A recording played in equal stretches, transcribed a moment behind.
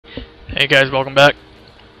Hey guys, welcome back.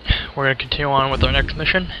 We're going to continue on with our next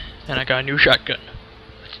mission, and I got a new shotgun.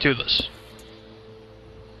 Let's do this.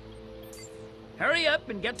 Hurry up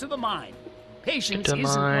and get to the mine. Patience isn't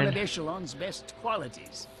one of Echelon's best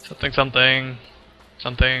qualities. Something,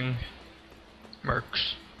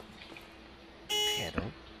 Mercs.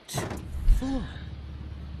 Pedal to floor.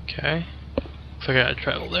 Okay. Looks like I gotta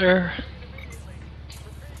travel there.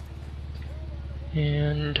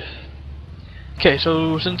 And... okay,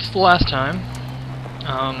 so since the last time,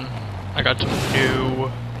 I got some new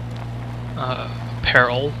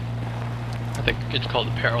apparel. I think it's called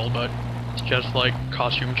apparel, but it's just like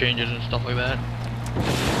costume changes and stuff like that.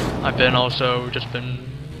 I've been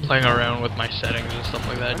playing around with my settings and stuff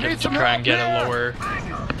like that just to try and get a lower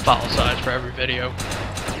file size for every video.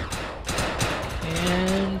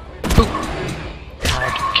 And boop! Now I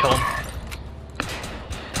can kill him.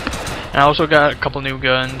 And I also got a couple new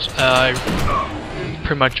guns. I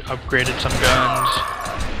pretty much upgraded some guns.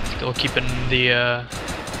 Still keeping the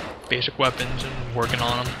basic weapons and working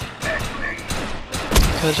on them.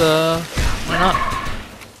 Because why not?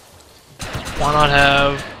 Why not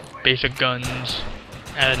have basic guns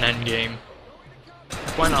at an end game?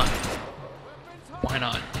 Why not? Why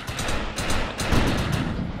not?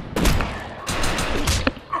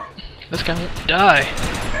 This guy won't die.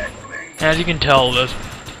 As you can tell, this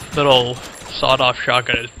little sawed-off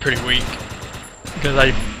shotgun is pretty weak. Because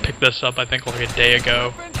I picked this up, I think, like a day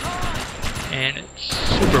ago. And it's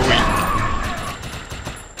super weak.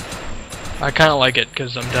 I kind of like it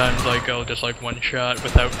because sometimes like I'll just like one shot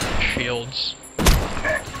without shields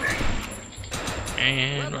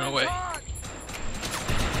and run away.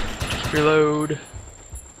 Just reload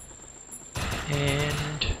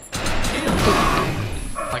and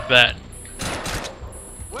like that.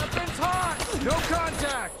 Weapons hot! No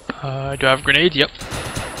contact! Do I have grenades? Yep.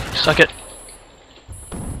 Suck it.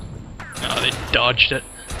 Oh, they dodged it.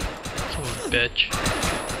 Son of a bitch.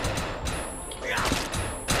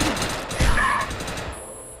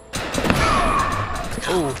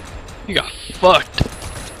 Oh, you got fucked.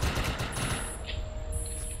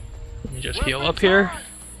 Let me just heal up here.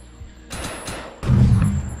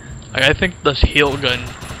 Like, I think this heal gun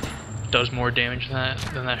does more damage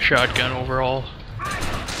than that shotgun overall.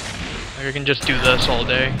 Like, I can just do this all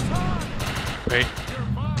day. Right?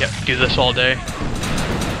 Yep, do this all day.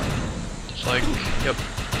 Just like, yep.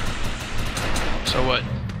 So what?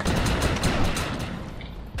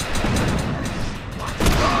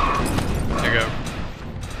 There you go.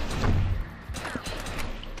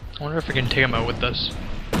 I wonder if I can take him out with this.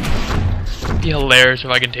 It'd be hilarious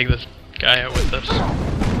if I can take this guy out with this.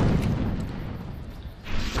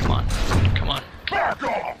 Come on. Come on.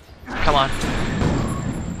 Come on.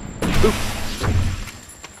 Boop.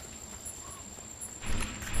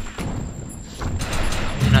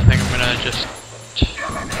 And I think I'm gonna just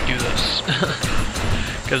do this.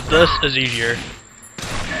 Because this is easier.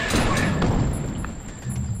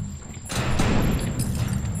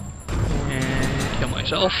 And kill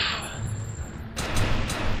myself.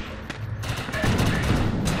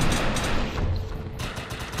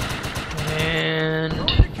 And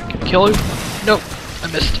kill you? Nope, I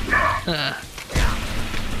missed.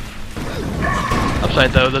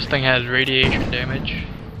 Upside though, this thing has radiation damage,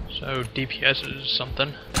 so DPS is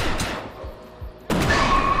something.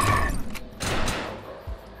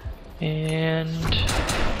 And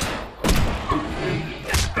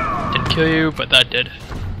didn't kill you, but that did.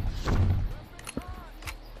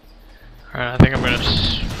 Alright, I think I'm gonna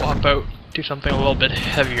swap out, do something a little bit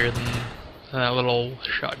heavier than that little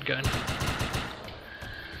shotgun.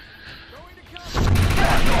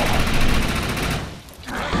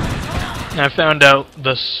 And I found out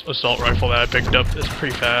this assault rifle that I picked up is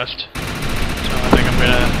pretty fast, so I think I'm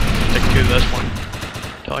gonna stick to this one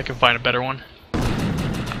until I can find a better one.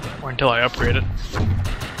 Or until I upgrade it.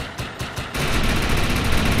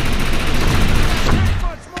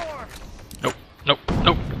 Nope, nope,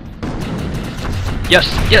 nope. Yes,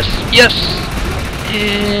 yes, yes!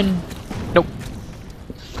 And... nope.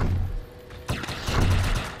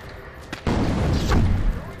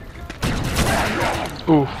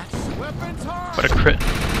 Ooh. What a crit.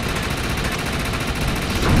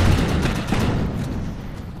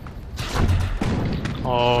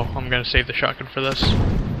 Oh, I'm gonna save the shotgun for this.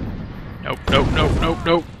 Nope, nope, nope, nope,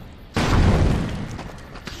 nope.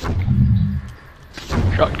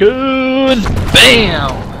 Shotgun!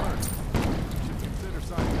 BAM!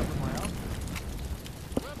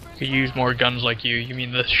 Could use more guns like you. You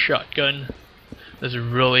mean this shotgun? This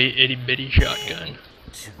really itty bitty shotgun.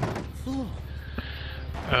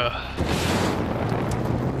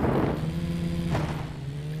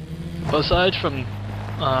 Aside from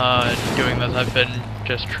doing this, I've been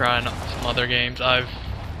just trying some other games. I've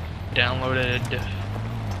downloaded,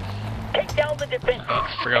 Take down the defenses.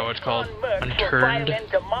 I forgot what it's called, Unturned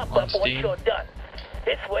on Steam.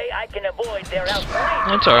 This way I can avoid their outrageous.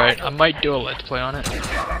 That's alright, I might do a let's play on it.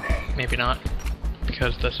 Maybe not,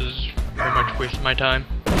 because this is pretty much wasting my time.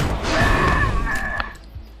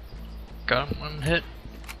 Got him, one hit.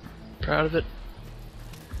 Proud of it.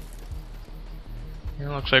 It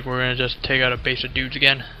looks like we're gonna just take out a base of dudes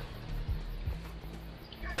again.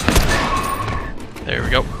 There we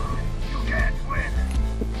go.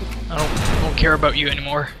 I don't care about you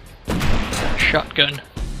anymore. Shotgun.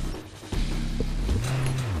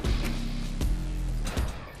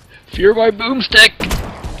 Fear my boomstick!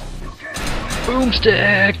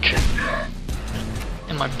 Boomstick!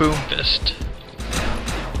 And my boom fist.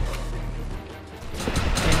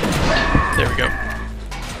 And there we go.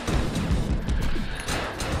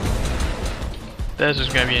 This is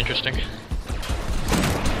gonna be interesting.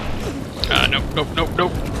 Nope, nope, nope,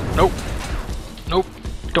 nope, nope, nope.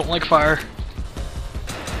 Don't like fire.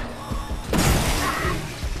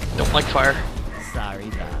 Don't like fire. Sorry,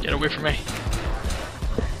 Bob. Get away from me.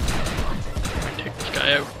 I'm gonna take this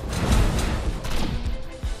guy out.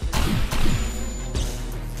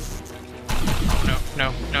 No,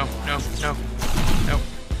 no, no, no, no, no.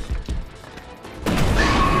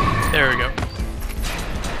 There we go.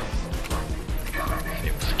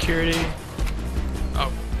 Save security.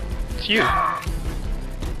 Oh, it's you.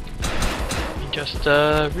 You just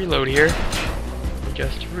reload here. You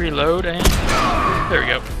just reload and there we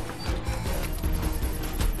go.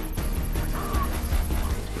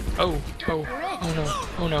 Oh, oh, oh no,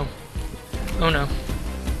 oh no, oh no.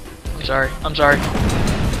 I'm sorry, I'm sorry,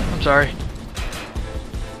 I'm sorry.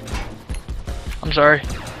 I'm sorry.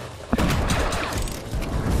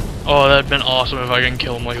 Oh, that'd been awesome if I can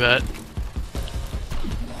kill him like that.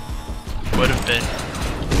 Would have been.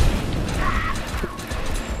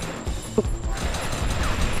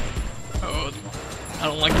 Oh, I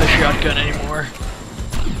don't like the shotgun anymore.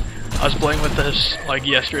 I was playing with this like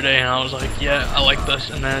yesterday and I was like, yeah, I like this,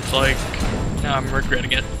 and then it's like, now I'm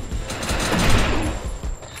regretting it.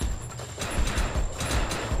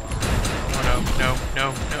 Oh no, no,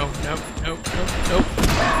 no, no, no, no, no, no.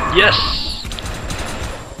 Yes!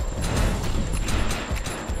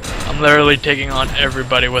 I'm literally taking on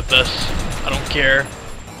everybody with this. I don't care.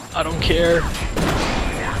 I don't care.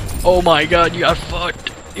 Oh my god, you got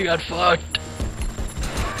fucked. You got fucked.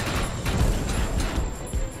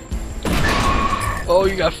 Oh,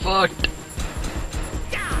 you got fucked.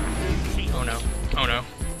 Oh no. Oh no.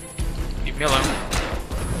 Leave me alone.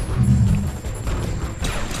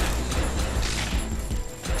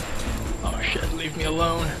 Oh shit, leave me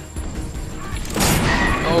alone.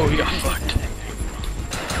 Oh, you got fucked.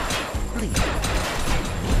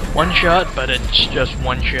 One shot, but it's just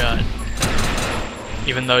one shot.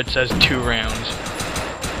 Even though it says 2 rounds.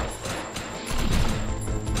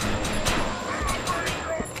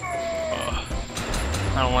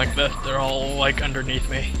 I don't like this. They're all like underneath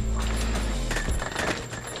me.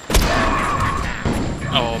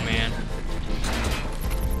 Oh man.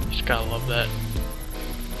 Just gotta love that.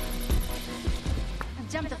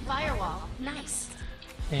 Jump the firewall. Nice.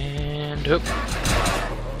 And oop.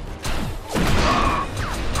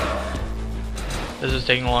 This is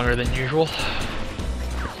taking longer than usual.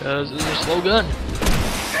 Because this is a slow gun.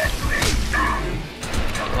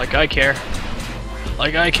 Like I care.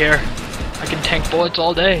 Like I care. I can tank bullets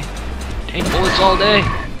all day. Tank bullets all day.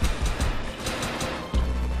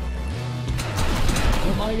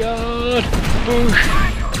 Oh my god. Boosh.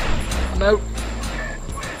 I'm out.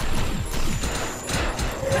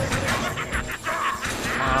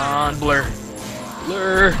 Come on, Blur.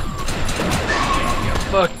 Blur. Get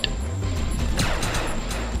fucked.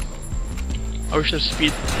 I wish this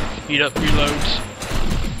speed up reloads.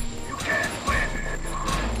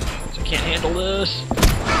 So I can't handle this.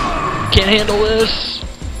 Can't handle this.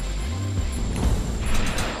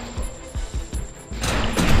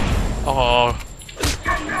 Oh,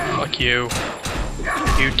 fuck you.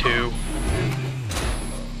 You too.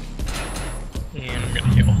 And I'm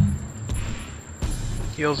gonna heal.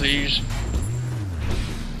 Healsies.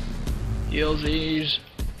 Healsies.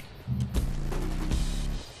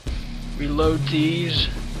 Reload these.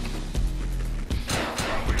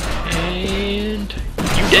 And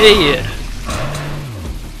you dead.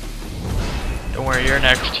 Don't worry, you're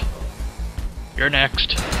next. You're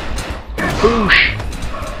next. Boosh!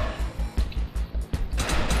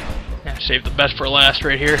 Yeah, save the best for last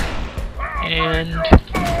right here. And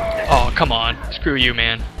oh, come on. Screw you,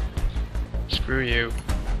 man. Screw you.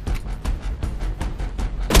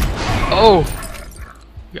 Oh!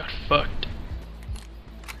 We got fucked.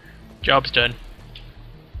 Job's done.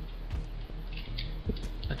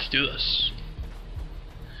 Let's do this.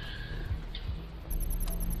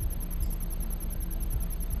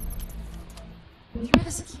 You're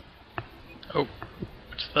the security. Oh,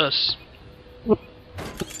 what's this?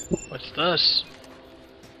 What's this?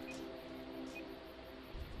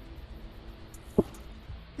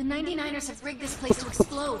 The 99ers have rigged this place to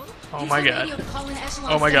explode. Oh Use my the god. radio to call in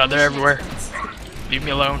echelon Oh my god, they're demolition everywhere. experts. Leave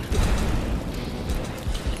me alone.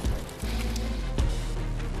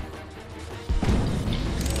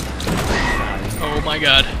 Oh my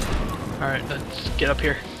god. Alright, let's get up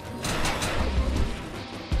here.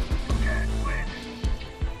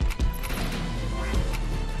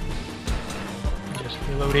 Just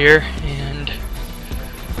reload here and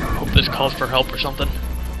hope this calls for help or something.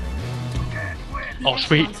 The Oh,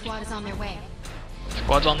 sweet. echelon squad is on their way.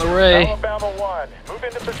 Squad's on the way. Alabama 1, move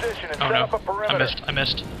into position and Oh set up a no, perimeter. I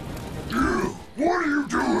missed. What are you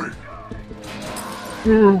doing?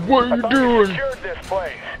 What are you doing? Secured this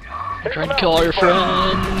place. Take Trying them to kill out, all your people.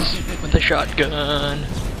 friends with a shotgun.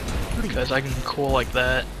 Because I can cool like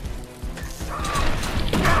that.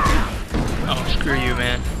 Oh, screw you,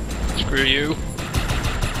 man. Screw you.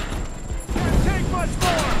 Take much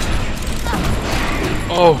more.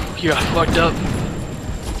 Oh, you got fucked up.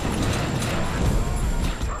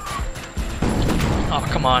 Oh,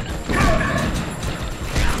 come on.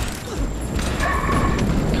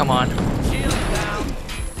 Come on.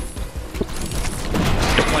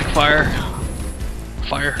 Don't like fire.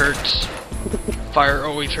 Fire hurts. Fire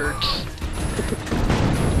always hurts.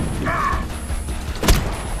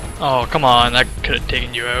 Oh, come on. That could have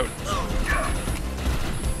taken you out.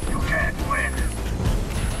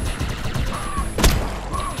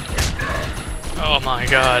 Oh my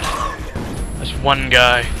god. That's one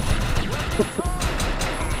guy.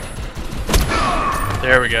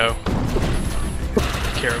 There we go.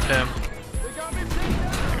 Take care of him.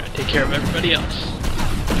 I gotta take care of everybody else.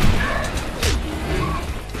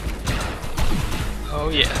 Oh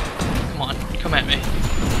yeah. Come on, come at me.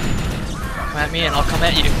 Come at me and I'll come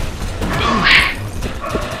at you. Boosh!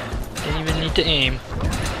 Didn't even need to aim.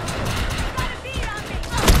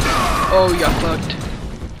 Oh, you got fucked.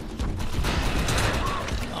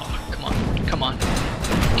 Oh, come on, come on.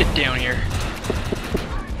 Get down here.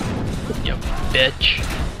 You bitch.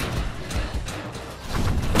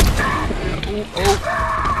 Oh,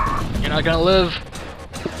 oh. You're not gonna live.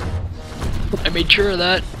 I made sure of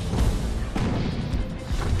that.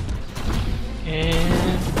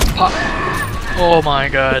 And pop. Oh my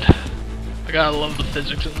god. I gotta love the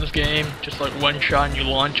physics in this game. Just like one shot and you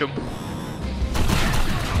launch them.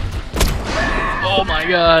 Oh my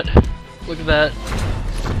god. Look at that.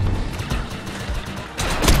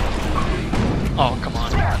 Oh, come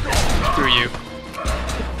on. Screw you.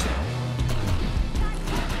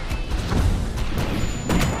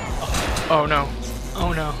 Oh no.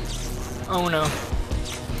 Oh no. Oh no.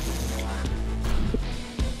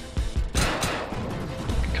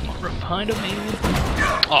 Come on, right behind him, man.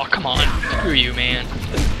 Oh, come on. Screw you, man.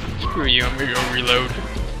 Screw you, I'm gonna go reload.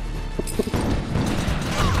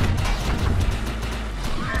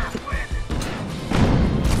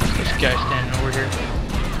 This guy standing over here.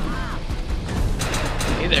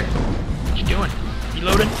 Hey there. What you doing?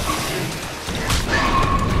 Reloading?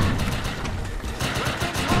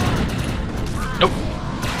 Nope.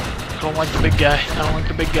 I don't like the big guy. I don't like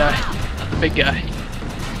the big guy. Not the big guy.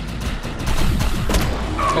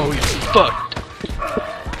 Oh, he's fucked.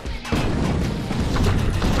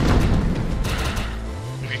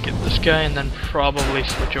 I'm gonna get this guy and then probably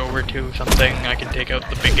switch over to something I can take out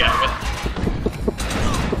the big guy with.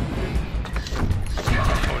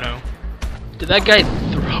 Oh no. Did that guy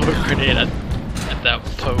throw a grenade at that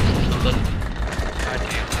post or something? God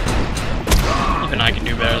damn. Even I can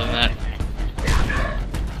do better than that.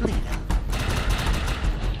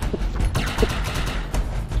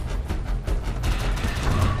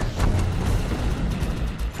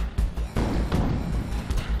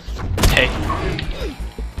 Hey.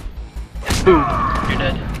 Boom. You're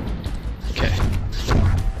dead. Okay.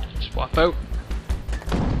 Swap out.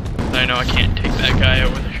 I know I can't take that guy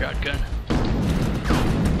out with a shotgun.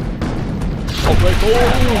 Oh,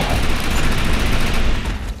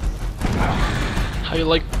 how you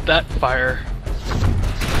like that fire?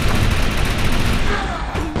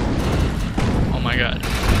 Oh my god.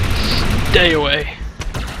 Stay away.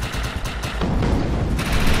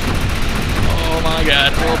 Oh my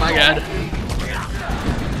god, oh my god.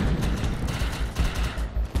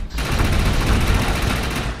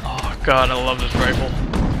 Oh god, I love this rifle.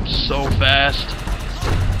 So fast.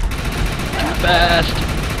 Too fast.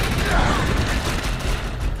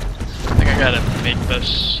 gotta make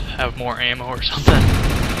this have more ammo or something.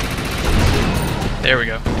 There we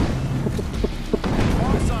go.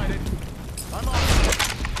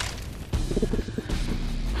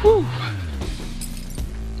 Whew.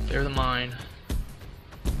 Clear the mine.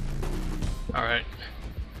 Alright.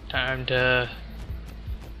 Time to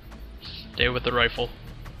stay with the rifle.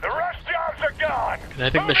 The rest jobs are gone. I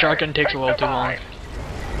think the shotgun takes a little too long.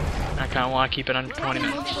 I kinda wanna keep it under 20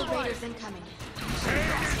 minutes. Multiple raiders incoming.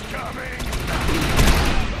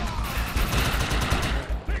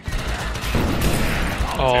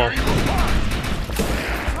 Oh.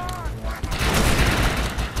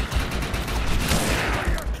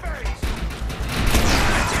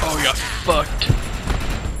 Oh, you got fucked.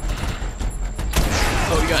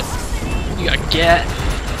 Oh, you got gat.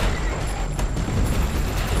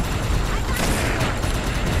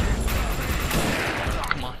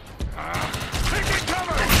 Come on.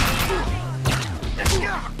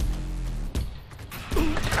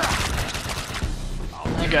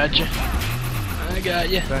 I got you. I got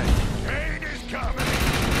you.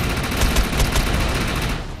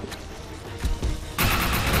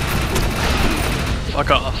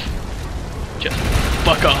 Fuck off. Just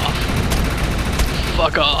fuck off.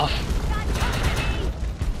 Fuck off.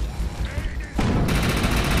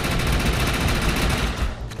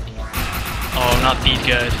 Oh, not these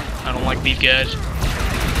guys. I don't like these guys.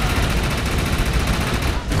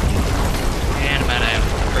 And I'm out of ammo.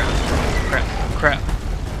 Crap. Crap.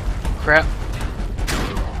 Crap.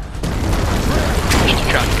 Just a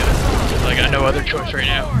shotgun. I got no other choice right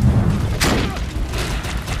now.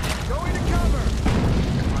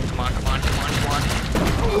 Come on, come on, come on, come on.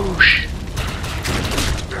 Whoosh.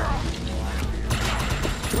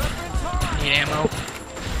 Need ammo.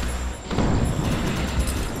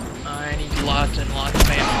 I need lots and lots of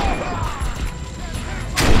ammo.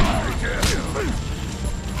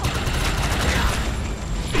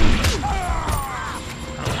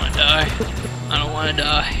 I don't want to die. I don't want to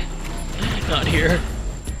die. Not here.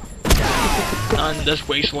 Not in this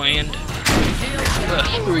wasteland.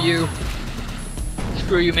 Screw you.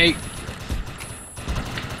 Screw you, mate.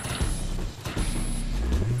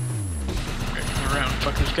 Okay, come around,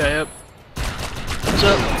 fuck this guy up. What's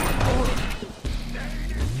up?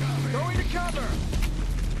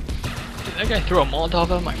 Did that guy throw a Molotov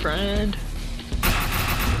at my friend?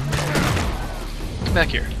 Come back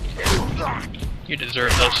here. You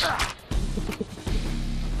deserve this.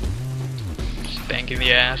 Spanking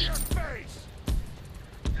the ass.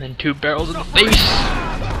 And then 2 barrels in the face!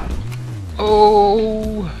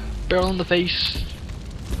 Oh! Barrel in the face.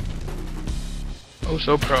 Oh,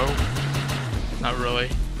 so pro. Not really.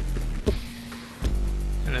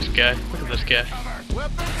 And this guy. Look at this guy.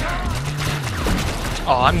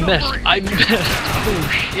 Oh, I missed! I missed! Oh,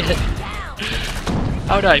 shit!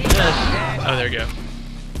 How'd I miss? Oh, there we go.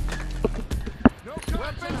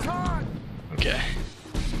 Okay.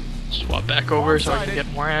 Swap back over so I can get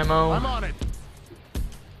more ammo. I'm on it.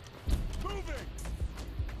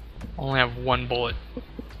 Only have 1 bullet.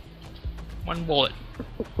 1 bullet.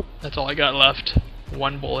 That's all I got left.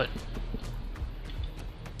 1 bullet.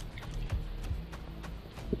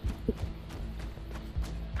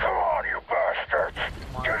 Come on, you bastards.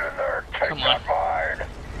 Come on. Get in there and take Come on. that mine.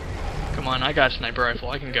 Come on, I got a sniper rifle.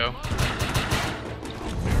 I can go.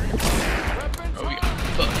 Oh, we got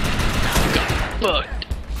fucked. We got fucked.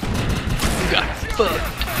 We got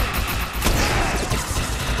fucked.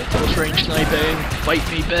 Close range sniping. Fight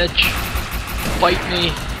me, bitch. Fight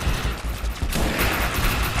me.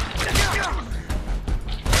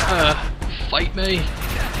 Fight me.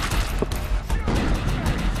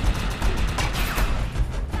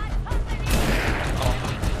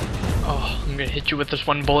 Oh, I'm gonna hit you with this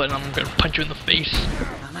 1 bullet and I'm gonna punch you in the face.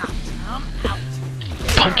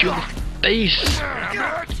 Punch you in the face.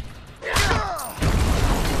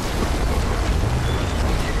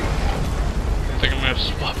 I think I'm gonna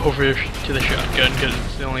swap over to the shotgun because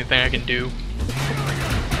it's the only thing I can do.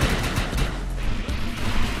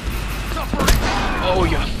 Oh,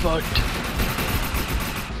 you got fucked.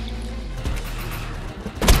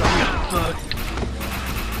 You got fucked.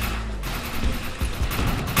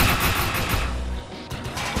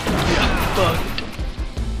 You got fucked.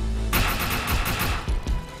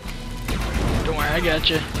 Don't worry, I got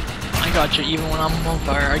you. I got you even when I'm on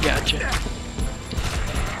fire. I got you.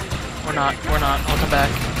 We're not. I'll come back.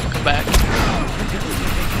 I'll come back.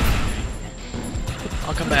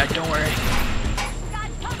 I'll come back, don't worry.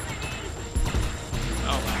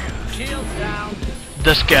 Oh my god. Shield down.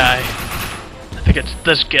 This guy. I think it's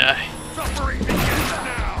this guy. Suffering begins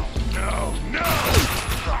now. No, no.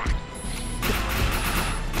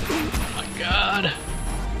 Oh my god.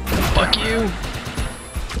 Fuck you!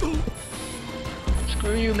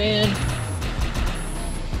 Screw you, man!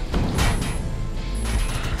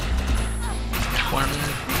 Which one?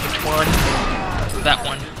 Which one? That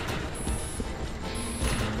one.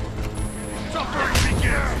 Suffering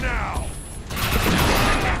begins now.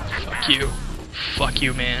 Fuck you. Fuck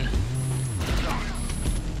you, man.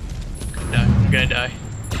 I'm gonna die.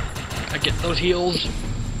 I get those heals.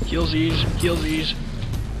 Healsies. Healsies.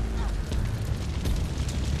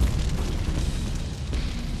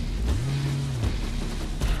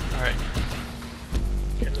 Alright.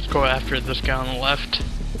 Okay, let's go after this guy on the left.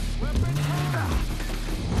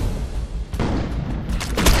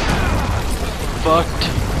 Fucked.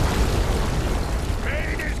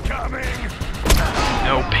 Pain is coming.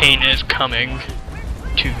 No pain is coming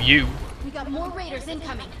to you. We got more raiders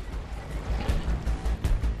incoming.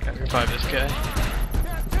 Gotta revive this guy.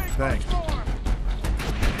 Thanks.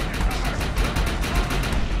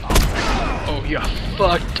 Oh, you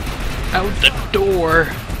fucked out the door.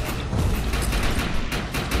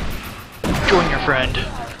 Join your friend.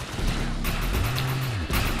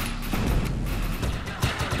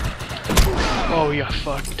 Oh, you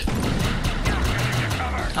fucked.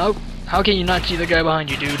 How can you not see the guy behind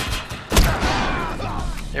you, dude?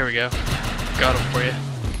 There we go. Got him for you.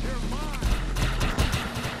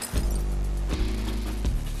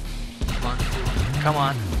 Come on. Come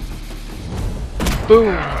on.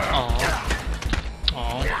 Boom! Aw.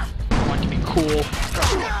 Aw. I want to be cool.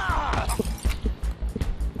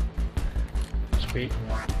 Sweet.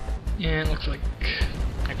 And looks like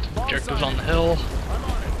next objective's on the hill.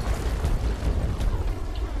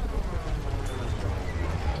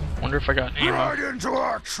 Wonder if I got ammo. Right into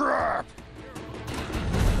our trap.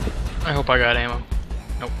 I hope I got ammo.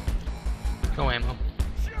 Nope. No ammo.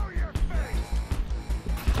 Show your face.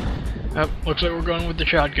 Oh, looks like we're going with the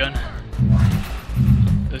shotgun.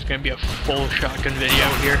 There's gonna be a full shotgun video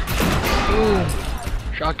here. Boom!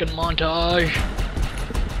 Shotgun montage.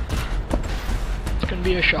 It's gonna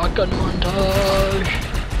be a shotgun montage.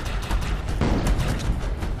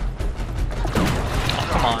 Oh,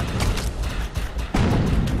 come on.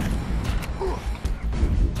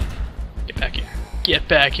 Get back here. Get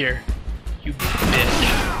back here. You bitch.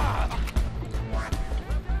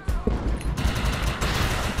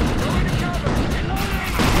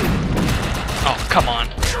 Oh, come on.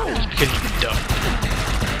 Just because you're dumb.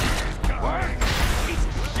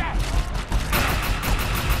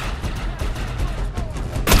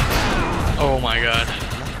 Oh my god.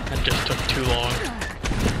 That just took too long.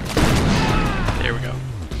 There we go.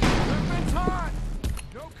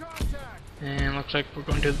 And looks like we're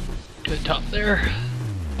going to the top there.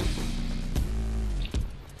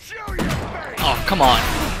 Oh, come on.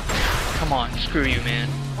 Come on. Screw you, man.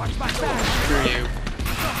 Screw you.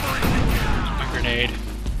 My grenade.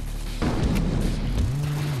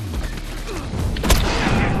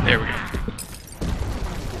 There we go.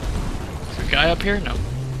 Is there a guy up here? No.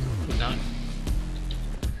 He's not.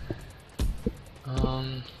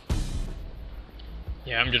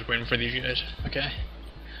 Yeah, I'm just waiting for these guys. Okay.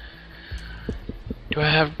 Do I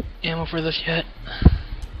have ammo for this yet?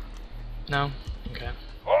 No? Okay.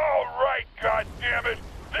 All right, goddammit!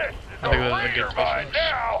 This is I a think this is a raider good by place.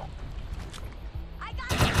 now!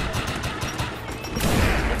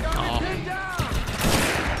 Oh.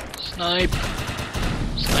 Snipe!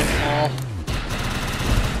 Snipe them all.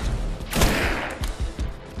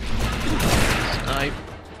 Snipe.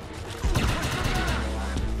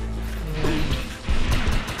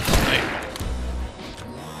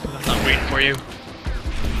 I'm not waiting for you.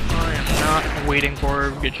 I am not waiting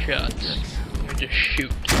for good shots. I'm gonna just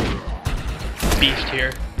shoot. Beast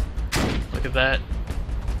here. Look at that.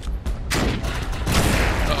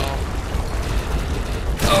 Uh-oh.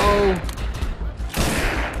 Oh!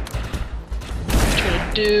 What you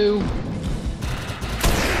gonna do?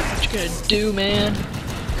 What you gonna do, man?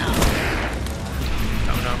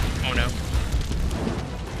 Oh no. Oh no.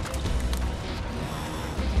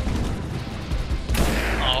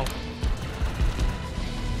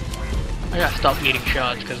 I gotta stop leading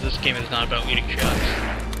shots, because this game is not about leading shots.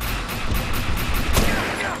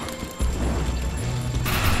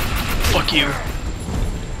 Fuck you.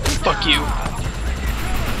 Fuck you.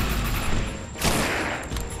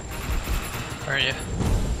 Where are you?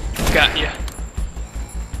 Got ya.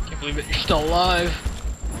 Can't believe that you're still alive.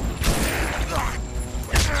 Come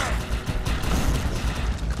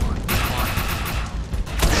on.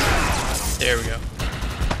 There we go.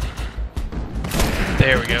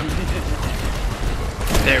 There we go.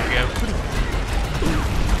 There we go.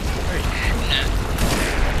 Where are you shooting at?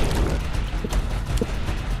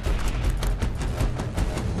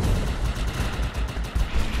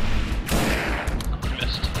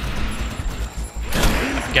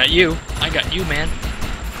 Got you. I got you, man.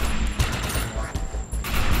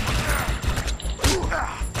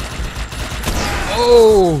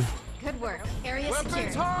 Oh! Good work. Area Weapons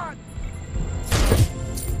secured. hot.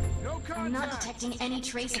 No I'm not contact. detecting any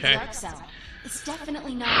trace of Okay. the arc cell. It's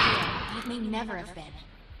definitely not here, and it may never have been.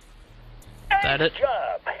 That it? Nice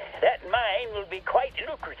job. That mine will be quite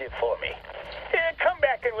lucrative for me. Come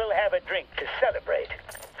back and we'll have a drink to celebrate.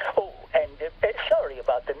 Oh, and sorry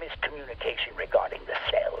about the miscommunication regarding the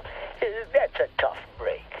cell. That's a tough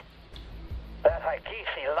break. That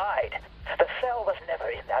Haggisi lied. The cell was never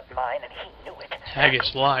in that mine, and he knew it.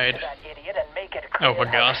 Haggis lied. That idiot and make it Oh, clear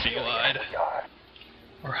how Haggisi serious lied. we are.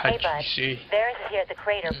 Or Hey, bud. Haggisi. Varys is here at the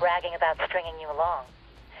crater bragging about stringing you along.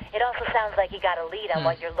 It also sounds like he got a lead on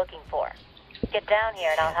what you're looking for. Get down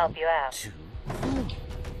here and I'll help you out.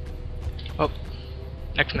 Oh.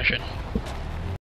 Next mission.